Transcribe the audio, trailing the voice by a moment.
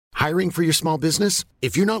Hiring for your small business?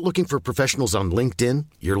 If you're not looking for professionals on LinkedIn,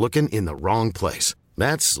 you're looking in the wrong place.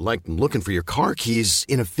 That's like looking for your car keys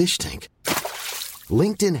in a fish tank.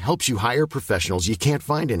 LinkedIn helps you hire professionals you can't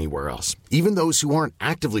find anywhere else, even those who aren't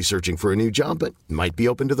actively searching for a new job but might be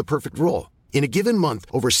open to the perfect role. In a given month,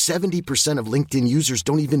 over 70% of LinkedIn users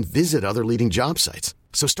don't even visit other leading job sites.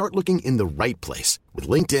 So start looking in the right place. With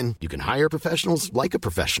LinkedIn, you can hire professionals like a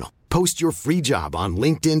professional. Post your free job on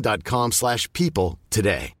linkedin.com/people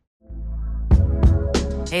today.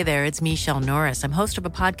 Hey there, it's Michelle Norris. I'm host of a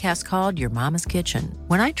podcast called Your Mama's Kitchen.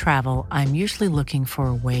 When I travel, I'm usually looking for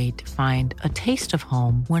a way to find a taste of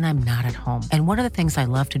home when I'm not at home. And one of the things I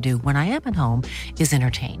love to do when I am at home is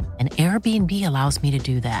entertain. And Airbnb allows me to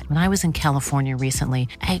do that. When I was in California recently,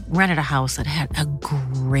 I rented a house that had a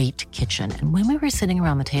great kitchen. And when we were sitting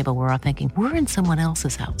around the table, we're all thinking, we're in someone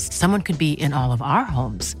else's house. Someone could be in all of our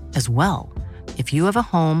homes as well. If you have a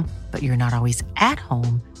home, but you're not always at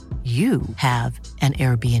home, you have an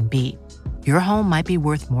Airbnb. Your home might be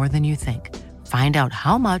worth more than you think. Find out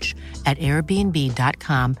how much at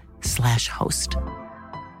airbnb.com/host. Down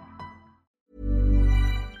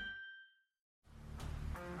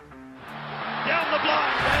the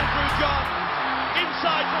blind, Andrew John.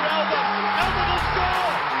 Inside for Albert. Albert will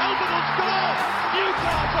score. Albert will score.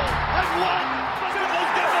 Newcastle have won.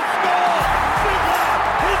 Fiddler's going to score. Fiddler,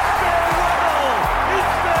 it's farewell.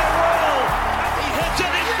 It's farewell. And he hits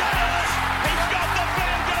it. He's got it. He's got the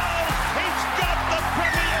field goal. He's got the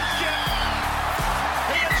premiership.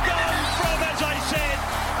 He has gone from, as I said,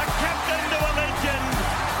 a captain to a legend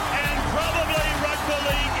and probably rugby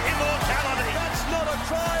league immortality. That's not a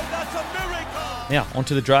try. That's a miracle. Now, on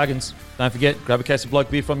to the Dragons. Don't forget, grab a case of bloke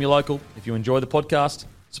beer from your local. If you enjoy the podcast,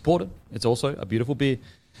 support it. It's also a beautiful beer.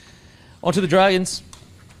 On to the Dragons.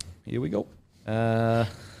 Here we go.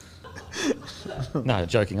 No,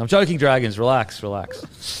 joking. I'm joking, Dragons. Relax.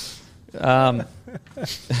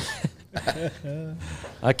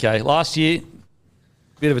 Okay, last year,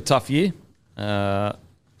 bit of a tough year.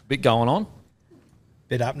 Bit going on.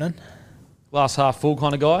 Bit happening. Glass half full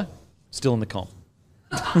kind of guy. Still in the comp.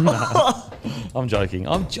 No, I'm joking,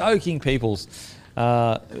 peoples.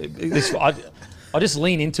 I just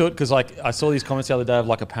lean into it because I saw these comments the other day of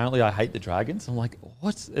apparently I hate the Dragons. I'm like,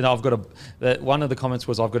 what? And I've got one of the comments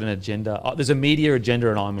was I've got an agenda. There's a media agenda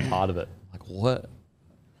and I'm a part of it. Like what?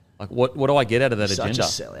 What do I get out of that agenda?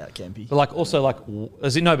 Such a sellout, Kempy. But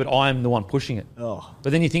as in no, but I'm the one pushing it. Oh.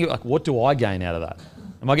 But then you think what do I gain out of that?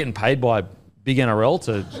 Am I getting paid by big NRL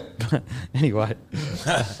to anyway?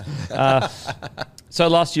 So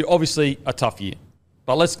last year, obviously a tough year.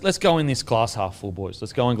 But let's go in this glass half full, boys.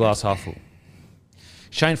 Let's go in glass half full.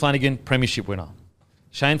 Shane Flanagan, premiership winner.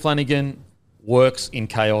 Shane Flanagan works in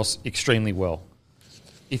chaos extremely well.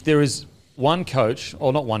 If there is one coach,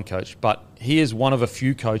 or not one coach, but he is one of a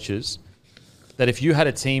few coaches that if you had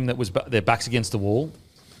a team that was their backs against the wall,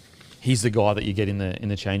 he's the guy that you get in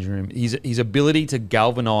the changing room. His ability to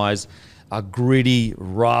galvanise a gritty,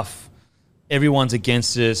 rough, everyone's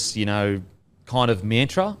against us, kind of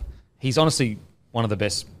mantra. He's honestly one of the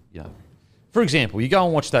best, For example, you go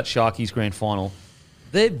and watch that Sharkies grand final,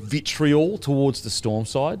 their vitriol towards the Storm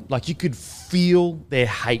side, you could feel their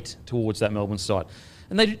hate towards that Melbourne side.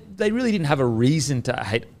 And they really didn't have a reason to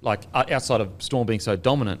hate, outside of Storm being so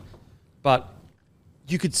dominant. But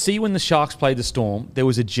you could see when the Sharks played the Storm, there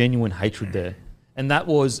was a genuine hatred there. And that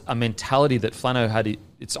was a mentality that Flano had.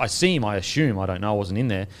 I assume, I don't know, I wasn't in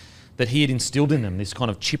there, that he had instilled in them, this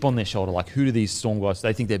kind of chip on their shoulder, who do these Storm guys,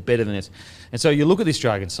 they think they're better than us. And so you look at this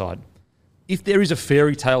Dragon side, if there is a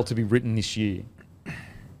fairy tale to be written this year,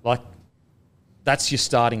 that's your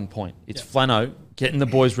starting point. It's Flano getting the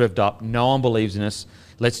boys revved up. No one believes in us.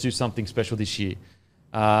 Let's do something special this year.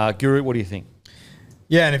 Guru, what do you think?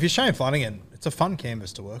 Yeah, and if you're Shane Flanagan, it's a fun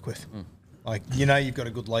canvas to work with. You've got a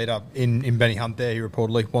good leader in Benny Hunt there. He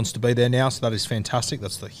reportedly wants to be there now, so that is fantastic.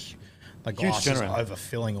 That's the glass is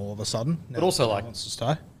overfilling all of a sudden. But also, wants to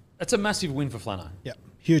stay. That's a massive win for Flano. Yeah,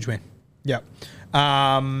 huge win. Yeah.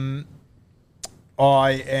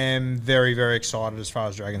 I am very, very excited as far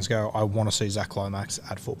as Dragons go. I want to see Zach Lomax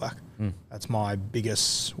at fullback. That's my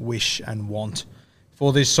biggest wish and want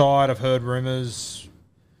for this side. I've heard rumours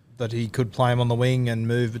that he could play him on the wing and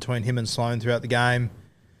move between him and Sloan throughout the game.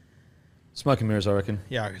 Smoke and mirrors, I reckon.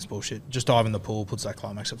 Yeah, it's bullshit. Just dive in the pool, put Zach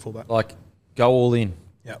Lomax at fullback. Go all in.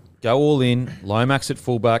 Yep. Go all in. Lomax at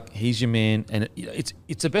fullback. He's your man. And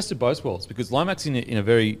it's the best of both worlds because Lomax in a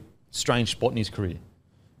very strange spot in his career.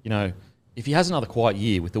 If he has another quiet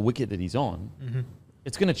year with the wicket that he's on,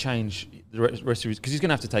 it's going to change the rest of his... Because he's going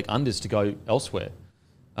to have to take unders to go elsewhere.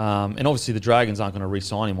 And obviously the Dragons aren't going to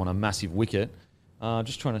re-sign him on a massive wicket.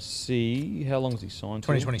 Just trying to see how long has he signed?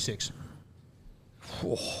 2026.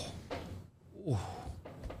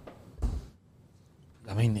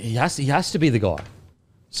 I mean, he has to be the guy.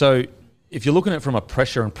 So if you're looking at it from a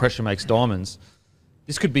pressure and pressure makes diamonds,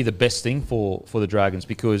 this could be the best thing for the Dragons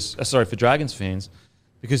for Dragons fans,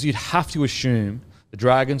 because you'd have to assume the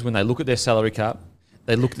Dragons, when they look at their salary cap,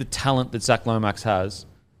 they look at the talent that Zach Lomax has.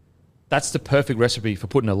 That's the perfect recipe for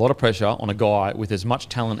putting a lot of pressure on a guy with as much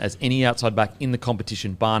talent as any outside back in the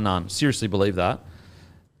competition, bar none. Seriously believe that.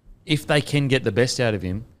 If they can get the best out of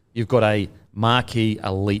him, you've got a marquee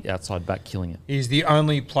elite outside back killing it. He's the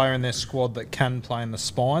only player in their squad that can play in the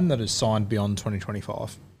spine that is signed beyond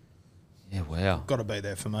 2025. Yeah, wow. Got to be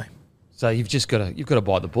there for me. So you've got to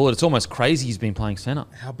bite the bullet. It's almost crazy he's been playing centre.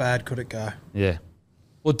 How bad could it go? Yeah.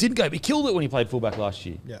 Well, it did go. He killed it when he played fullback last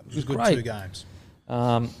year. Yeah, it was good great. 2 games.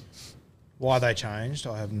 Why they changed,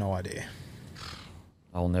 I have no idea.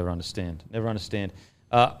 I'll never understand. Never understand.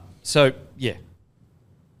 So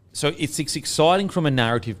it's exciting from a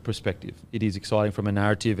narrative perspective. It is exciting from a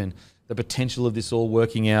narrative and the potential of this all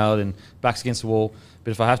working out and backs against the wall.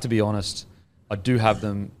 But if I have to be honest, I do have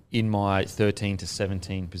them in my 13 to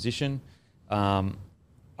 17 position. I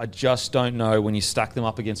just don't know when you stack them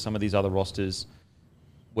up against some of these other rosters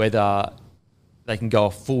whether they can go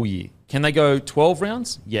a full year. Can they go 12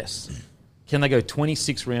 rounds? Yes. Can they go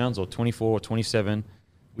 26 rounds or 24 or 27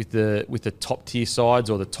 with the top tier sides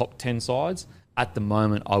or the top 10 sides? At the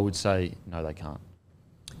moment, I would say no, they can't.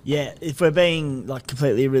 Yeah, if we're being like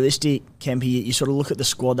completely realistic, Kempy, you sort of look at the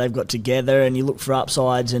squad they've got together and you look for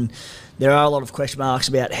upsides, and there are a lot of question marks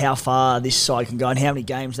about how far this side can go and how many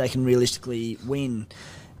games they can realistically win.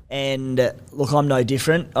 And look, I'm no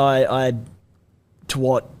different. I to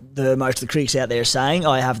what most of the critics out there are saying,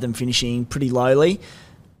 I have them finishing pretty lowly.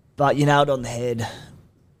 But you nailed it on the head.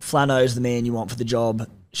 Flano's the man you want for the job.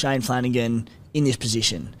 Shane Flanagan in this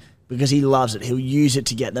position, because he loves it. He'll use it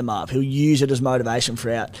to get them up. He'll use it as motivation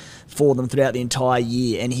for them throughout the entire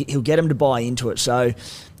year, and he'll get them to buy into it. So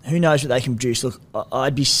who knows what they can produce. Look,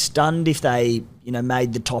 I'd be stunned if they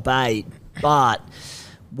made the top 8, but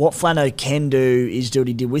what Flano can do is do what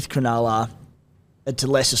he did with Cronulla to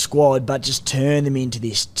lesser squad, but just turn them into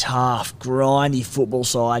this tough, grindy football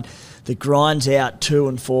side that grinds out 2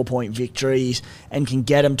 and 4 point victories and can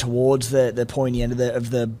get them towards the pointy end of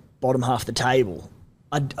the bottom half of the table.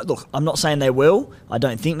 Look, I'm not saying they will. I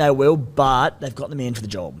don't think they will, but they've got the man for the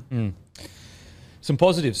job. Some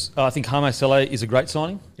positives. I think Hame Sele is a great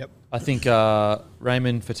signing. Yep. I think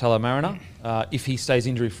Raymond Fatala-Mariner, if he stays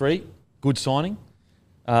injury-free, good signing.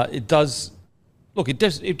 It does... Look, it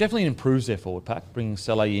definitely improves their forward pack, bringing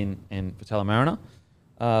Sele in and Fatala-Mariner.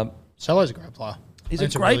 Sele's a great player. He's a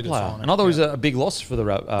great really player. And I thought he was a big loss for the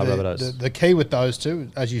Rabbitohs. The key with those two,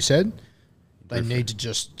 as you said, they need to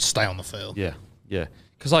just stay on the field. Yeah.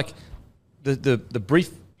 Because like the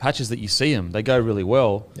brief patches that you see them, they go really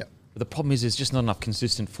well. Yep. But the problem is there's just not enough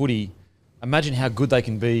consistent footy. Imagine how good they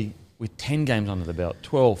can be with 10 games under the belt,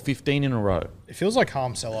 12, 15 in a row. It feels like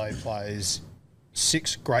Hame Sele plays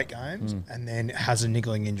 6 great games and then has a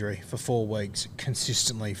niggling injury for 4 weeks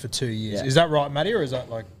consistently for 2 years. Yeah. Is that right, Matty, or is that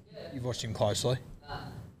like you've watched him closely?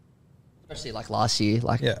 Especially like last year.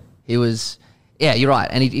 He was... Yeah, you're right.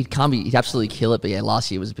 And he'd absolutely kill it. But yeah, last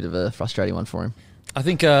year was a bit of a frustrating one for him. I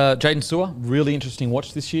think Jaden Sewer, really interesting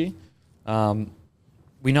watch this year.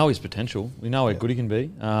 We know his potential. We know how good he can be.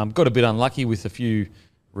 Got a bit unlucky with a few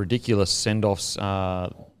ridiculous send-offs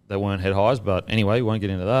that weren't head highs. But anyway, we won't get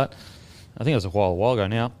into that. I think it was a while ago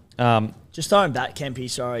now. Just throwing back, Kempy,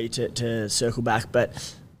 sorry to circle back,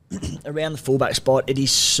 but around the fullback spot, it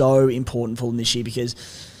is so important for them this year because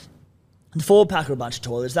the forward pack are a bunch of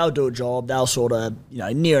toilets. They'll do a job. They'll sort of,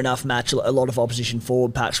 near enough match a lot of opposition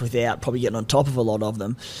forward packs without probably getting on top of a lot of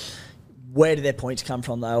them. Where do their points come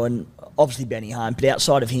from, though? And obviously Benny Hunt, but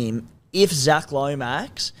outside of him, if Zach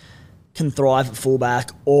Lomax can thrive at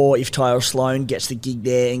fullback, or if Tyler Sloan gets the gig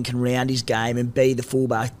there and can round his game and be the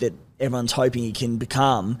fullback that everyone's hoping he can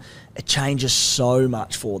become, it changes so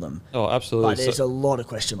much for them. Oh, absolutely. But there's a lot of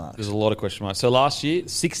question marks. There's a lot of question marks. So last year,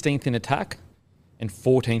 16th in attack and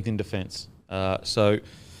 14th in defence. And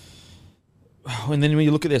then when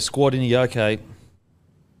you look at their squad and you go, okay,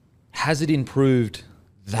 has it improved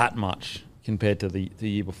that much compared to the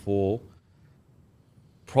year before?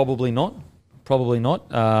 Probably not.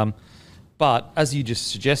 But as you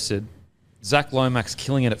just suggested, Zach Lomax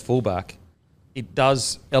killing it at fullback, it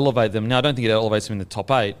does elevate them. Now, I don't think it elevates them in the top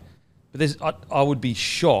 8, but I would be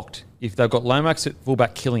shocked if they've got Lomax at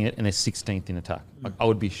fullback killing it and they're 16th in attack. I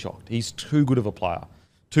would be shocked. He's too good of a player.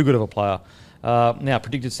 Now,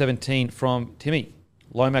 predicted 17 from Timmy.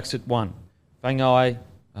 Lomax at 1. Fangai,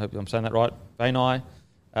 I hope I'm saying that right. Bainai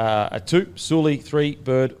at 2. Sully 3.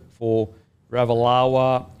 Bird 4.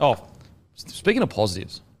 Ravalawa. Oh, speaking of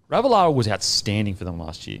positives, Ravalawa was outstanding for them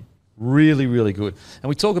last year. Really, really good. And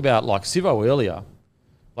we talk about like Sivo earlier.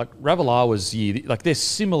 Like Ravalawa's year, like they're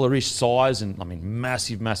similar-ish size and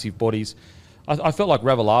massive, massive bodies. I felt like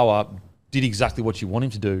Ravalawa did exactly what you want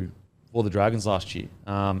him to do for the Dragons last year.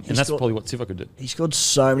 And that's probably what Sivo could do. He scored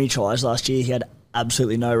so many tries last year, he had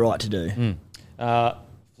absolutely no right to do.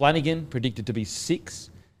 Flanagan predicted to be 6.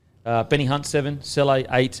 Benny Hunt 7. Sele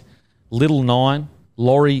 8. Little 9.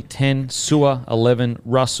 Laurie 10. Sewer 11.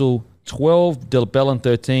 Russell 12. Delbellin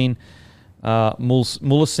 13.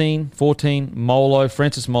 Mullacine 14. Molo.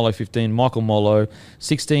 Francis Molo 15. Michael Molo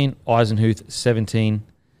 16. Eisenhuth 17.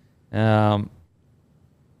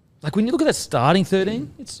 Like when you look at that starting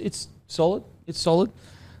 13, it's solid. It's solid.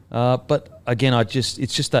 But again, it's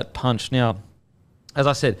just that punch. Now, as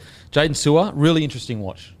I said, Jaden Sewer, really interesting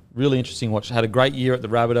watch. Really interesting watch. Had a great year at the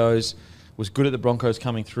Rabbitohs. Was good at the Broncos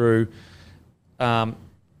coming through.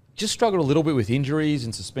 Just struggled a little bit with injuries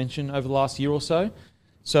and suspension over the last year or so.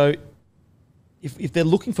 So if they're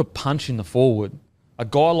looking for punch in the forward, a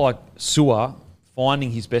guy like Sewer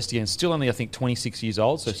finding his best again, still only I think 26 years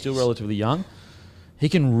old, so still relatively young, he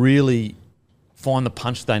can really find the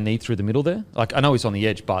punch they need through the middle there. Like I know he's on the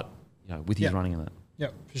edge, but with his running and that. Yeah,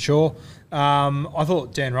 for sure. I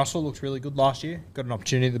thought Dan Russell looked really good last year. Got an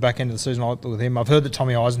opportunity at the back end of the season. I looked with him. I've heard that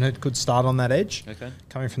Tommy Eisenhuth could start on that edge. Okay.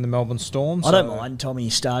 Coming from the Melbourne Storm. I don't mind Tommy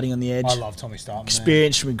starting on the edge. I love Tommy starting.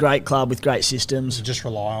 Experience from a great club with great systems. So just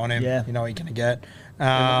rely on him. Yeah. You know what you're going to get.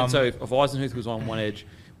 And so if Eisenhuth was on one edge,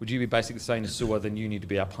 would you be basically saying to Sewer, then you need to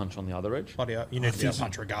be our punch on the other edge? You need to be our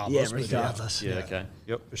punch regardless. Yeah, regardless. Yeah, okay.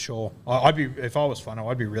 Yep. For sure. I'd be if I was Flano,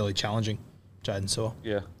 I'd be really challenging Jaden Sewer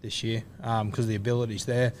this year because the ability's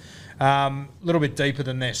there. A little bit deeper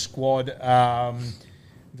than their squad. Viliami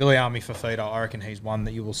Fafita, I reckon he's one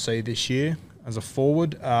that you will see this year as a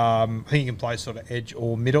forward. I think he can play sort of edge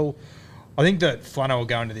or middle. I think that Flano will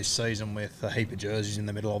go into this season with a heap of jerseys in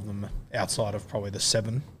the middle of them outside of probably the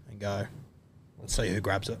 7 and go, let's see who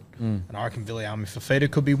grabs it. And I reckon Viliami Fafita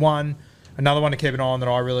could be one. Another one to keep an eye on that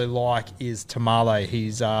I really like is Tamale.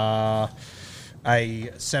 He's a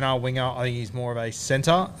centre winger. I think he's more of a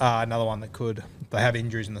centre. Another one that could, if they have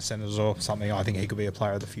injuries in the centres or something, I think he could be a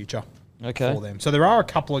player of the future for them. So there are a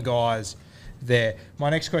couple of guys there. My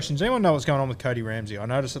next question, does anyone know what's going on with Cody Ramsey? I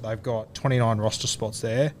noticed that they've got 29 roster spots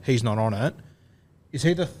there. He's not on it. Is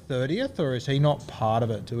he the 30th or is he not part of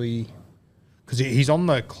it? Because he's on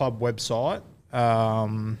the club website,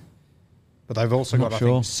 but they've also got, I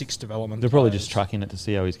think, 6 development They're probably players. just tracking it to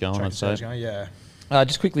see how he's going, I'd say. Yeah.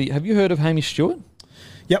 Just quickly, have you heard of Hamish Stewart?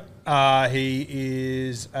 Yep. He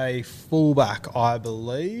is a fullback, I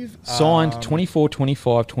believe. Signed 24,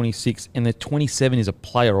 25, 26, and the 27 is a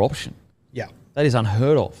player option. Yeah. That is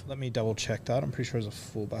unheard of. Let me double check that. I'm pretty sure he's a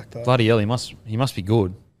fullback though. Bloody hell, he must be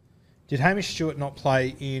good. Did Hamish Stewart not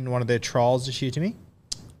play in one of their trials this year, Timmy?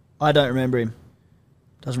 I don't remember him.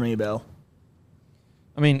 Doesn't ring a bell.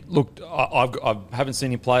 I mean, look, I haven't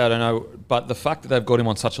seen him play, I don't know, but the fact that they've got him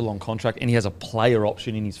on such a long contract and he has a player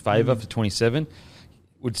option in his favour for 27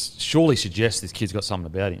 would surely suggest this kid's got something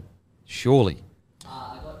about him. Surely.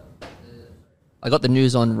 I got the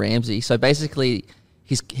news on Ramsey. So basically,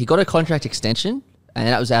 he got a contract extension, and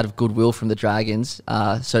that was out of goodwill from the Dragons.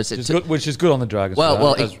 Which is good on the Dragons.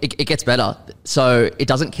 Well, it gets better. So it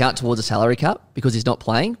doesn't count towards a salary cap because he's not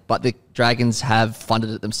playing, but the Dragons have funded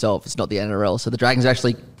it themselves. It's not the NRL. So the Dragons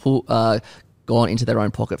actually gone into their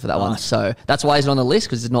own pocket for that one. So that's why he's not on the list,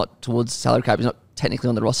 because he's not towards salary cap. He's not technically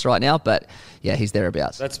on the roster right now, but yeah, he's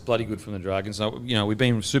thereabouts. That's bloody good from the Dragons. So, we've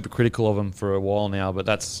been super critical of him for a while now, but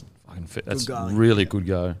that's really good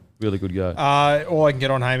go. Really good go. All I can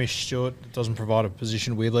get on Hamish Stewart, it doesn't provide a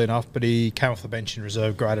position, weirdly enough, but he came off the bench in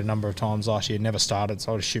reserve grade a number of times last year, never started,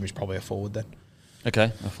 so I'd assume he's probably a forward then.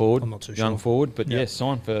 Okay, a forward. I'm not too Young sure. forward, but yeah,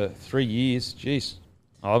 signed for 3 years. Jeez.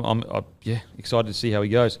 I'm excited to see how he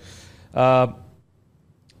goes. Flano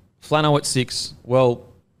at 6. Well,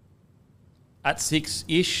 at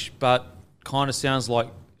 6-ish, but kind of sounds like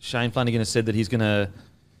Shane Flanagan has said that he's going to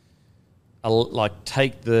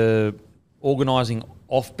take the organising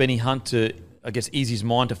off Benny Hunt to, I guess, ease his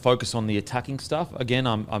mind to focus on the attacking stuff. Again,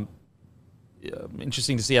 I'm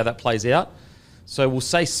interesting to see how that plays out. So we'll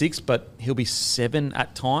say 6, but he'll be 7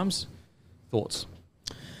 at times. Thoughts?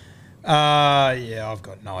 I've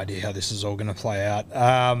got no idea how this is all going to play out.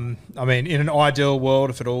 I mean, in an ideal world,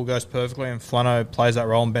 if it all goes perfectly and Flano plays that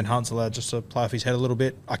role and Ben Hunt's allowed just to play off his head a little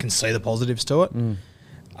bit, I can see the positives to it.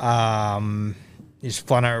 Is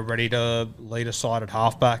Flano ready to lead a side at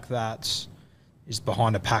halfback that is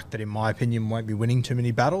behind a pack that, in my opinion, won't be winning too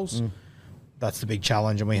many battles? that's the big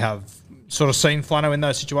challenge, and we have sort of seen Flano in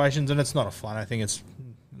those situations, and it's not a Flano thing. It's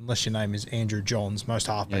unless your name is Andrew Johns, most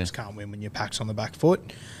halfbacks can't win when your pack's on the back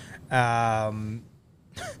foot.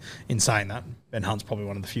 In saying that, Ben Hunt's probably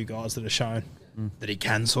one of the few guys that have shown that he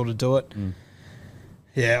can sort of do it.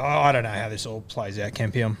 Yeah, I don't know how this all plays out,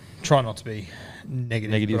 Kempy. I'm trying not to be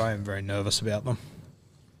negative. But I am very nervous about them.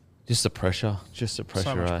 Just the pressure. So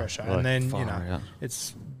much pressure. And then,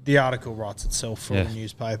 it's the article writes itself for the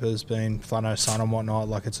newspapers, being Flano Sun and whatnot.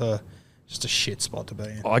 Like, it's just a shit spot to be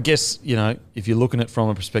in. I guess, if you're looking at it from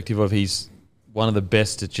a perspective of he's one of the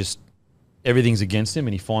best at just everything's against him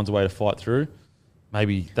and he finds a way to fight through,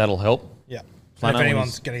 maybe that'll help. Yeah. And if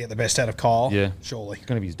anyone's going to get the best out of Kyle, surely. It's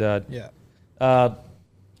going to be his dad. Yeah.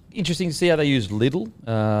 Interesting to see how they used Little.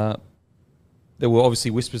 There were obviously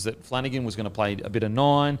whispers that Flanagan was going to play a bit of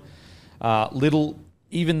 9. Little,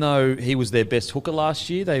 even though he was their best hooker last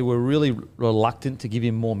year, they were really reluctant to give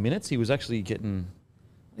him more minutes. He was actually getting,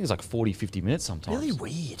 I think it was like 40, 50 minutes sometimes. Really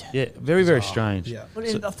weird. Yeah, very, very strange. Yeah.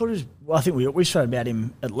 I thought I think we spoke about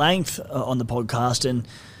him at length on the podcast and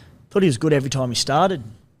thought he was good every time he started.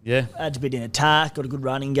 Yeah. Adds a bit in attack, got a good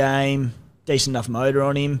running game, decent enough motor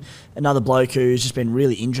on him. Another bloke who's just been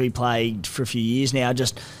really injury plagued for a few years now,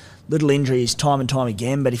 just little injuries time and time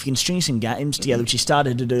again. But if you can string some games together, which he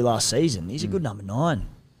started to do last season, he's a good number 9.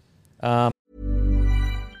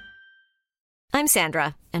 I'm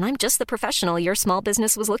Sandra, and I'm just the professional your small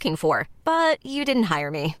business was looking for. But you didn't hire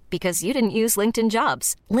me because you didn't use LinkedIn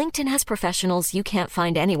Jobs. LinkedIn has professionals you can't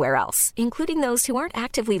find anywhere else, including those who aren't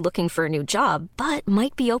actively looking for a new job, but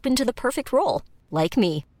might be open to the perfect role, like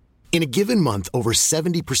me. In a given month, over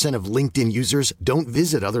 70% of LinkedIn users don't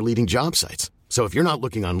visit other leading job sites. So if you're not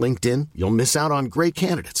looking on LinkedIn, you'll miss out on great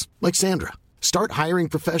candidates like Sandra. Start hiring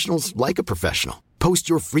professionals like a professional. Post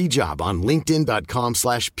your free job on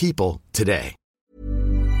linkedin.com/people today.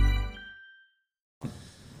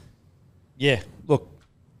 Yeah, look,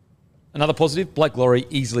 another positive, Blake Laurie,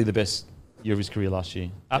 easily the best year of his career last year.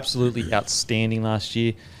 Absolutely outstanding last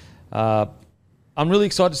year. I'm really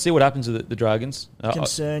excited to see what happens with the Dragons.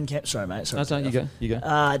 Sorry, mate. You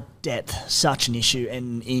go. Depth, such an issue,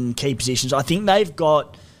 and in key positions. I think they've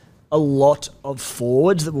got a lot of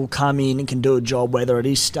forwards that will come in and can do a job, whether it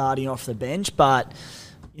is starting off the bench. But,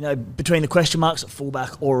 between the question marks at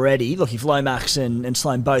fullback already, look, if Lomax and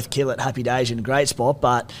Sloan both kill it, happy days, in a great spot.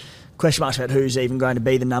 But question marks about who's even going to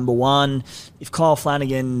be the number 1. If Kyle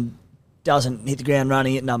Flanagan doesn't hit the ground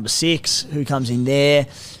running at number 6, who comes in there?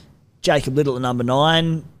 Jacob Little at number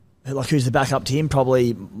 9, who's the backup to him?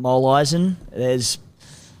 Probably Moleisen.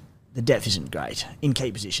 The depth isn't great in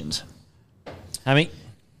key positions. Hammy?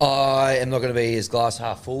 I am not going to be as glass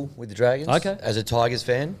half full with the Dragons. Okay. As a Tigers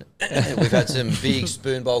fan, we've had some big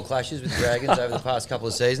spoon bowl clashes with the Dragons over the past couple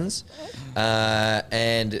of seasons,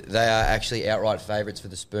 and they are actually outright favourites for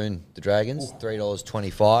the spoon. The Dragons,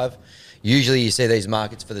 $3.25. Usually you see these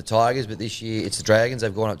markets for the Tigers, but this year it's the Dragons.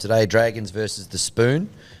 They've gone up today. Dragons versus the spoon,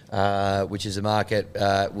 which is a market.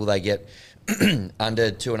 Will they get under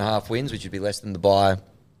 2.5 wins, which would be less than the bye?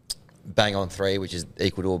 Bang on 3, which is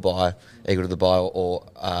equal to the bye, or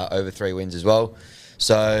over 3 wins as well.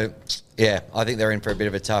 So, yeah, I think they're in for a bit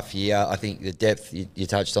of a tough year. I think the depth you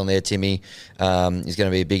touched on there, Timmy, is going to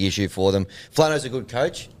be a big issue for them. Flano's a good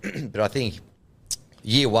coach, but I think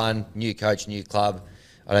year 1, new coach, new club,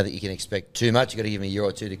 I don't think you can expect too much. You've got to give them a year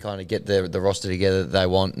or 2 to kind of get the roster together that they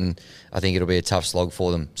want, and I think it'll be a tough slog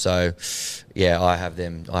for them. So, yeah, I have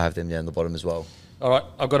them down the bottom as well. All right,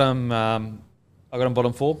 I've got them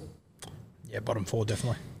bottom 4. Yeah, bottom 4,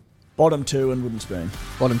 definitely. Bottom 2 and wooden spoon.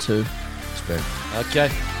 Bottom 2. Spoon.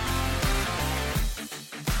 Okay.